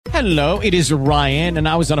Hello, it is Ryan, and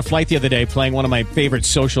I was on a flight the other day playing one of my favorite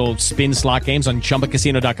social spin slot games on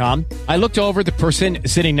ChumbaCasino.com. I looked over at the person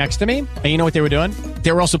sitting next to me, and you know what they were doing?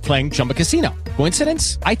 They were also playing Chumba Casino.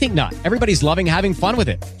 Coincidence? I think not. Everybody's loving having fun with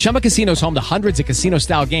it. Chumba Casino is home to hundreds of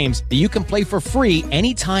casino-style games that you can play for free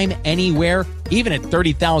anytime, anywhere, even at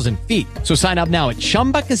 30,000 feet. So sign up now at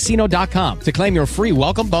ChumbaCasino.com to claim your free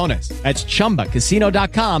welcome bonus. That's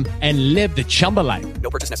ChumbaCasino.com and live the Chumba life. No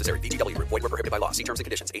purchase necessary. VGW. Void were prohibited by law. See terms and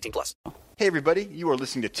conditions. 18+. Hey, everybody. You are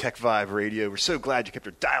listening to Tech Vibe Radio. We're so glad you kept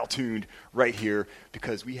your dial tuned right here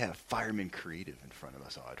because we have Fireman Creative in front of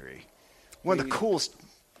us, Audrey. One of the coolest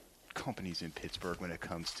companies in Pittsburgh when it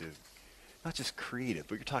comes to not just creative,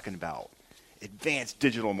 but you're talking about advanced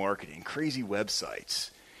digital marketing, crazy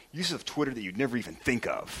websites, use of Twitter that you'd never even think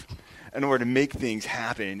of in order to make things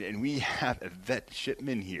happen. And we have Yvette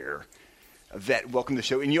Shipman here. Yvette, welcome to the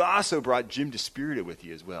show. And you also brought Jim DeSpirited with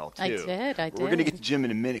you as well, too. I did. We're going to get to Jim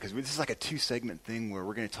in a minute because this is like a 2-segment thing where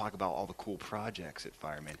we're going to talk about all the cool projects at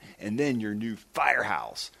Fireman and then your new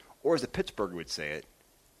firehouse, or as the Pittsburgher would say it,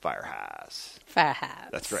 Firehouse. Firehouse.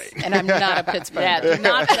 That's right. And I'm not a Pittsburgher. Yeah, do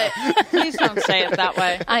not say, please don't say it that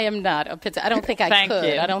way. I am not a Pittsburgher. I don't think I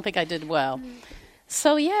could. You. I don't think I did well.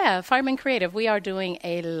 So, yeah, Fireman Creative, we are doing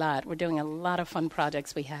a lot. We're doing a lot of fun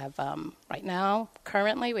projects. We have, right now,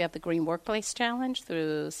 currently, we have the Green Workplace Challenge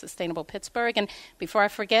through Sustainable Pittsburgh. And before I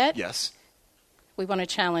forget, Yes. we want to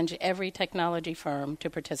challenge every technology firm to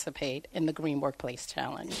participate in the Green Workplace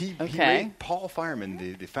Challenge. Paul Fireman,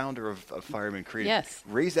 the founder of Fireman Creative, Yes.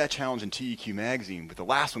 raised that challenge in TEQ Magazine with the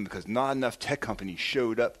last one because not enough tech companies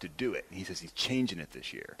showed up to do it. And he says he's changing it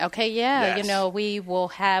this year. Okay, yeah. Yes. You know,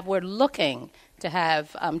 we're looking to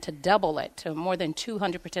have to double it to more than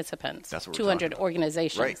 200 participants. That's what we're 200 talking about.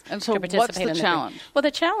 organizations. Right. And so to what's participate the in challenge? Well, the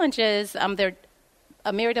challenge is there are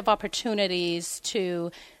a myriad of opportunities to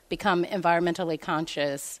become environmentally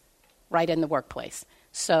conscious right in the workplace.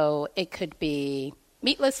 So it could be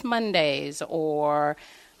Meatless Mondays or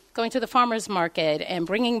going to the farmer's market and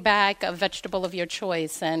bringing back a vegetable of your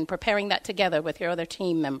choice and preparing that together with your other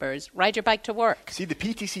team members. Ride your bike to work. See, the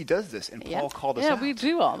PTC does this, and Paul Yep. called us Yeah, out. we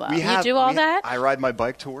do all that. You do all that? I ride my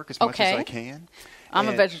bike to work as much as I can. I'm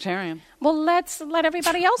a And vegetarian. Well, let's let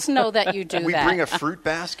everybody else know that you do We that. bring a fruit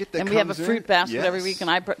basket that And comes we have a fruit in. basket Yes. every week, and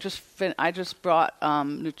I just brought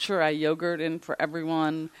Natura yogurt in for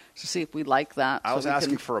everyone to see if we like that. I so was we asking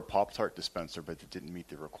can, for a Pop-Tart dispenser, but it didn't meet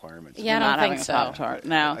the requirements. Yeah, I not don't think having so. a Pop-Tart.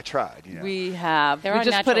 Now I tried. You know. we have. There we are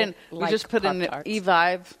just put in. natural We just put in Pop-Tarts.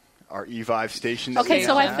 Evive. Our E-Vive station. that Okay, we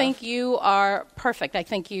so I have. think you are perfect. I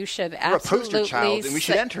think you should We're a absolutely poster child, and we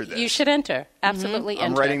should enter this. You should enter. Absolutely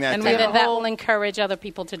I'm enter. writing that and down. then that will encourage other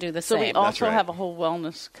people to do the So same. we also right. have a whole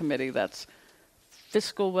wellness committee that's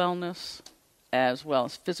fiscal wellness, as well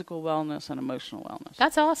as physical wellness and emotional wellness.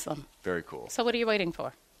 That's awesome. Very cool. So what are you waiting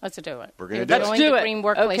for? Let's do it. We're gonna You're do it. Let's doing do the it. Green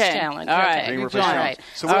Workplace Okay. Challenge. All right. Okay. Green You're Workplace joining. Challenge. All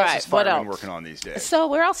right. So what All else right, is what Fireman else? working on these days? So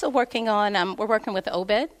we're also working on, we're working with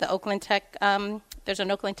OBID, the Oakland Tech. There's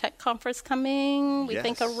an Oakland Tech conference coming, we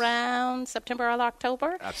think Yes. around September or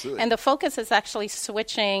October. Absolutely. And the focus is actually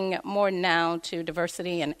switching more now to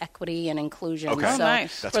diversity and equity and inclusion. Okay. Oh, So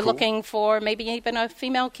nice. That's we're cool. looking for maybe even a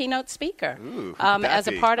female keynote speaker Ooh, who could that as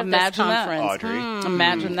a be? part of Imagine this that, conference. Audrey.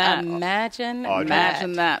 Imagine that. Imagine Audrey.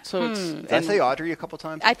 Imagine that. So it's Did I say Audrey a couple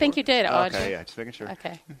times? I think before? you did, Audrey. Okay, yeah, just making sure.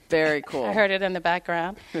 Okay. very cool. I heard it in the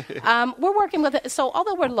background. We're working with it. So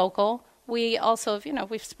although we're local, we also,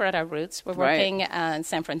 we've spread our roots. We're Right. working in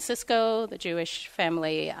San Francisco, the Jewish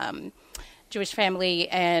family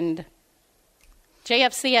and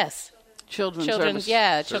JFCS. Children's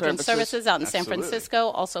Services out in San Absolutely. Francisco,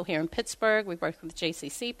 also here in Pittsburgh. We work with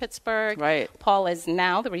JCC Pittsburgh. Right. Paul is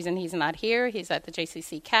now, the reason he's not here, he's at the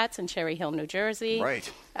JCC Cats in Cherry Hill, New Jersey. Right.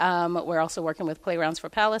 We're also working with Playgrounds for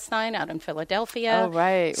Palestine out in Philadelphia. Oh,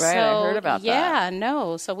 right. I heard about that. Yeah,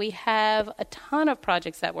 no. So we have a ton of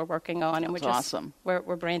projects that we're working on, and That's we're just awesome. we're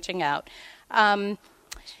branching out. Out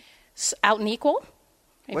and Equal. Have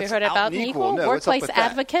What's you heard Out about and and Equal? Equal? No, what's up Workplace with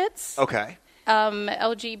that? Advocates. Okay.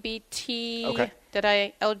 LGBT. Okay.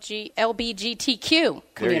 LBGTQ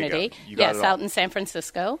community. go. You got Yes, it all. out in San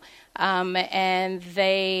Francisco. And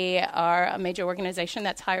they are a major organization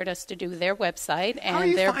that's hired us to do their website and are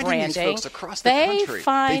you their finding these branding. folks across the they country? They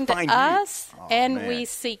find find you. us, Oh, and man. we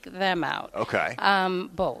seek them out. Okay.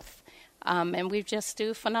 Both. And we just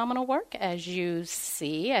do phenomenal work, as you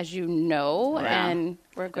see, as you know, Yeah. and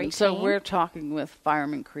we're a great And so team. we're talking with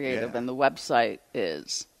Fireman Creative, Yeah. and the website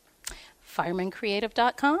is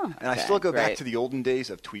FiremanCreative.com. And I Okay, still go back great. to the olden days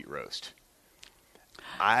of Tweet Roast.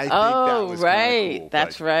 I think that was kinda right. cool,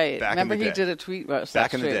 That's but right. back in Remember, the he day. did a tweet roast.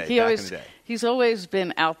 Back That's in the true. day, He back always, in the day. He's always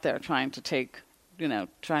been out there trying to take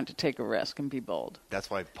trying to take a risk and be bold. That's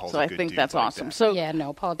why Paul's So a I good think dude that's like awesome. that. So Yeah,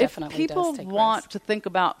 no, Paul definitely if people does take want risks. to think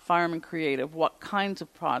about Fireman Creative, what kinds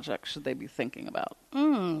of projects should they be thinking about?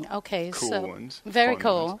 Okay, Cool so ones, very fun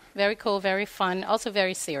cool, ones. very cool, very fun, also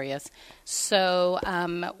very serious. So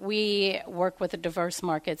we work with the diverse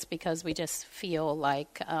markets because we just feel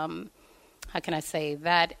like, how can I say,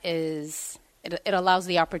 that is. It allows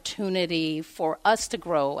the opportunity for us to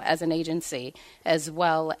grow as an agency, as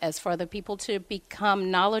well as for other people to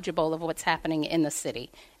become knowledgeable of what's happening in the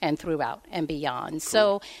city and throughout and beyond. Cool.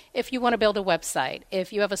 So if you want to build a website,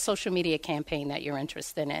 if you have a social media campaign that you're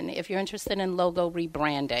interested in, if you're interested in logo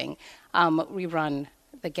rebranding, we run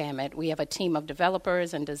the gamut. We have a team of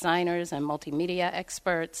developers and designers and multimedia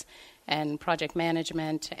experts and project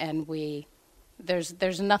management, and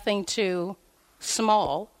there's nothing too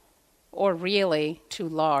small or really too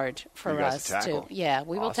large for us to. Yeah,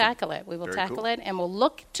 we will tackle it. We will tackle it, and we'll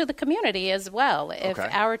look to the community as well. If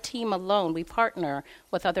our team alone, we partner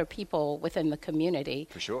with other people within the community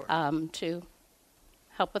for sure to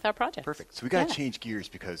help with our project. Perfect. So we got to change gears,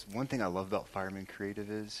 because one thing I love about Fireman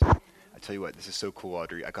Creative is, I tell you what, this is so cool,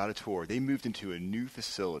 Audrey. I got a tour. They moved into a new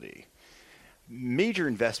facility. Major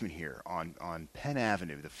investment here on Penn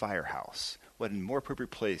Avenue, the firehouse. What a more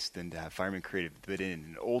appropriate place than to have Fireman Creative put in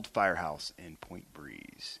an old firehouse in Point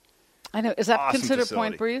Breeze. I know. Is that Awesome considered facility.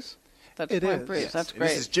 Point Breeze? That's It Point is. Breeze. Yes. That's And great.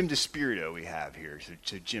 this is Jim DeSpirito we have here.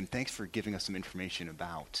 So Jim, thanks for giving us some information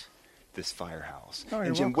about this firehouse. Oh, you're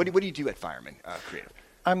and Jim, welcome. what do you do at Fireman Creative?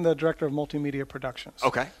 I'm the director of multimedia productions.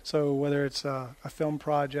 Okay. So whether it's a film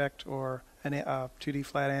project or a 2D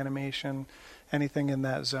flat animation, anything in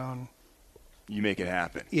that zone. You make it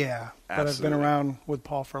happen. Yeah. But I've Absolutely. been around with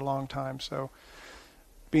Paul for a long time, so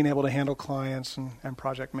being able to handle clients and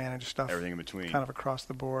project manage stuff. Everything in between. Kind of across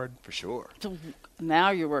the board. For sure. So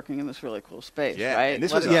now you're working in this really cool space, Yeah, right? and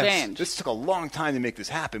this What was has Yes. changed? This took a long time to make this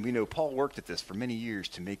happen. We know Paul worked at this for many years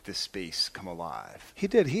to make this space come alive. He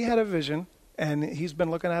did. He had a vision, and he's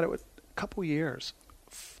been looking at it with a couple years.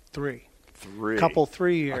 3 3 years. A couple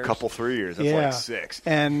 3 years. That's Yeah. like 6.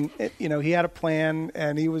 And he had a plan,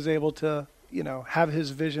 and he was able to have his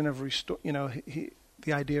vision of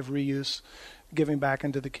the idea of reuse, giving back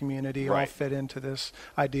into the community, all Right. fit into this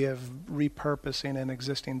idea of repurposing an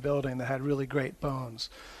existing building that had really great bones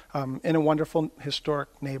in a wonderful historic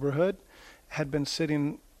neighborhood. Had been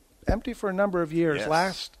sitting empty for a number of years, Yes.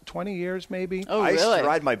 last 20 years maybe. Oh, I used really? to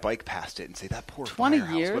ride my bike past it and say, that poor 20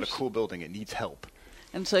 firehouse, what a years? cool building. It needs help.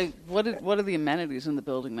 And so what are the amenities in the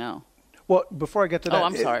building now? Well, before I get to that,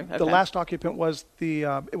 I'm sorry. the Okay. last occupant was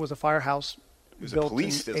it was a firehouse It was a built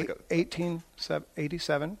police. in It was like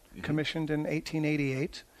 1887, commissioned in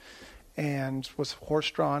 1888, and was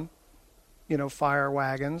horse-drawn, fire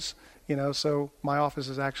wagons. So my office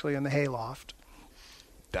is actually in the hayloft.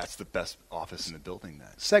 That's the best office in the building then.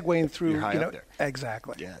 Segueing through, You're high up there.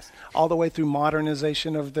 exactly. Yes. All the way through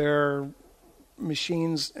modernization of their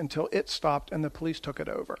machines until it stopped and the police took it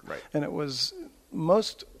over. Right. And it was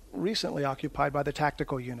most recently occupied by the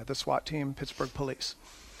tactical unit, the SWAT team, Pittsburgh Police.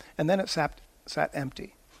 And then it sat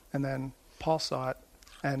empty. And then Paul saw it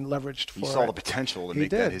and leveraged for He it. saw the potential to He make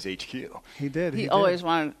that did. his HQ. He did. He did. always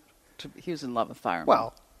wanted to. He was in love with firemen.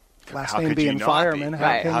 Well, last How name could you being not fireman. be? How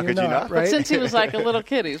Right. can How you could you not? Right? But since he was like a little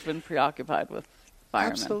kid, he's been preoccupied with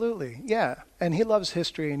firemen. Absolutely, yeah. And he loves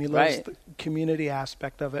history, and he loves Right. the community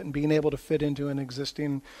aspect of it, and being able to fit into an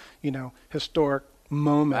existing, historic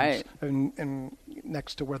moment, Right. and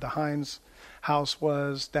next to where the Hines house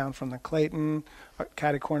was, down from the Clayton,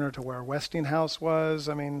 catty corner to where Westinghouse was.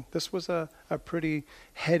 I mean, this was a pretty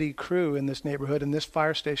heady crew in this neighborhood, and this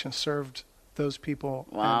fire station served those people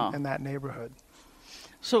Wow. in that neighborhood.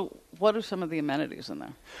 So what are some of the amenities in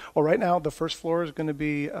there? Well, right now, the first floor is going to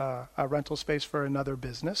be a rental space for another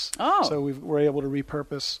business. Oh. So we're able to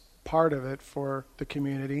repurpose part of it for the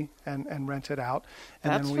community and rent it out.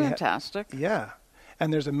 And That's then fantastic. Yeah.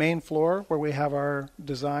 And there's a main floor where we have our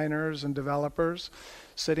designers and developers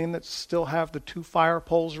sitting that still have the 2 fire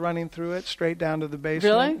poles running through it straight down to the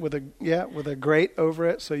basement. Really? With a grate over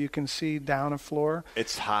it so you can see down a floor.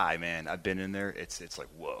 It's high, man. I've been in there. It's like,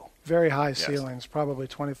 whoa. Very high Yes. ceilings, probably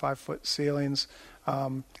 25-foot ceilings.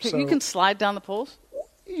 You can slide down the poles?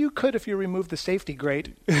 You could if you remove the safety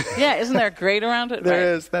grate. Yeah, isn't there a grate around it? There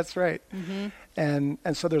Right. is, that's right. Mm-hmm. And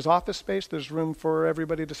so there's office space. There's room for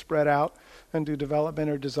everybody to spread out and do development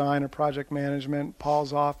or design or project management.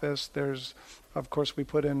 Paul's office. There's, of course, we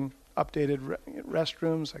put in updated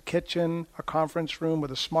restrooms, a kitchen, a conference room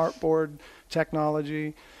with a smart board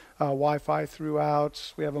technology, Wi-Fi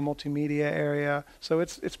throughout. We have a multimedia area. So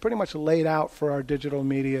it's pretty much laid out for our digital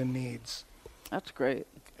media needs. That's great.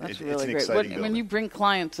 That's It's really an great. exciting When building. you bring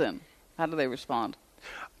clients in, How do they respond?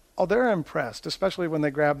 Oh, they're impressed, especially when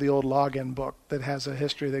they grab the old login book that has a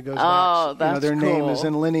history that goes Oh, back. that's their name is cool.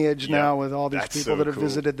 in lineage Yeah, now with all these that's people so that have cool.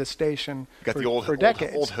 visited the station Got for, the old for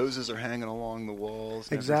decades. Old hoses are hanging along the walls,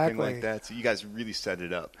 and Exactly. everything like that. So you guys really set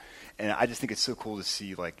it up, and I just think it's so cool to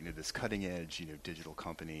see this cutting edge digital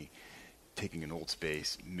company taking an old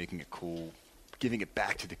space, making it cool, giving it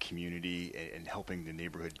back to the community, and helping the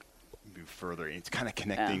neighborhood move further. And it's kind of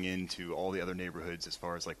connecting into all the other neighborhoods as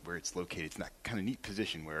far as where it's located. It's not kind of neat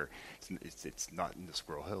position where it's not in the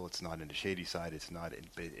Squirrel Hill, it's not in the Shady Side, it's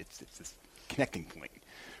this connecting point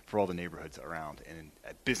for all the neighborhoods around, and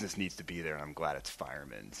business needs to be there, and I'm glad it's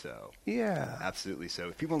Fireman. So Yeah. absolutely. So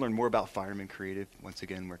if people want to learn more about Fireman Creative, once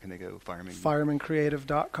again, where can they go?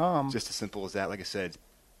 FiremanCreative.com. Just as simple as that. Like I said,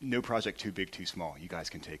 no project too big, too small. You guys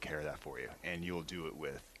can take care of that for you, and you'll do it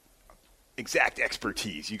with exact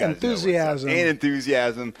expertise. You guys Enthusiasm. know what's up. And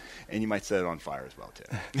enthusiasm, and you might set it on fire as well too.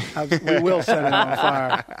 We will set it on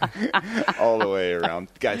fire. All the way around.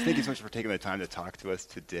 Guys, thank you so much for taking the time to talk to us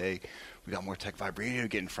today. We got more Tech Vibe Radio to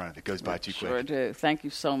get in front of. It goes by too quick. Sure do. Thank you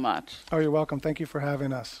so much. Oh, you're welcome. Thank you for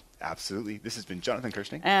having us. Absolutely. This has been Jonathan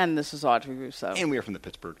Kirsting. And this is Audrey Russo. And we are from the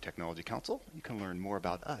Pittsburgh Technology Council. You can learn more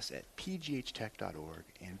about us at pghtech.org.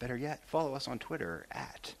 And better yet, follow us on Twitter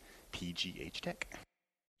at pghtech.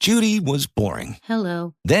 Judy was boring.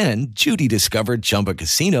 Hello. Then Judy discovered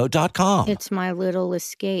ChumbaCasino.com. It's my little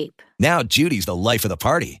escape. Now Judy's the life of the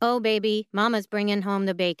party. Oh, baby, mama's bringing home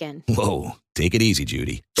the bacon. Whoa, take it easy,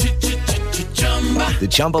 Judy. The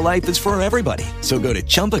Chumba life is for everybody. So go to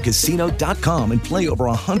ChumbaCasino.com and play over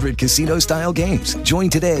 100 casino-style games. Join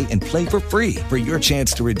today and play for free for your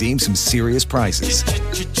chance to redeem some serious prizes.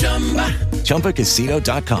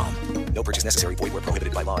 ChumbaCasino.com. No purchase necessary. Void where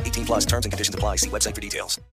prohibited by law. 18 plus terms and conditions apply. See website for details.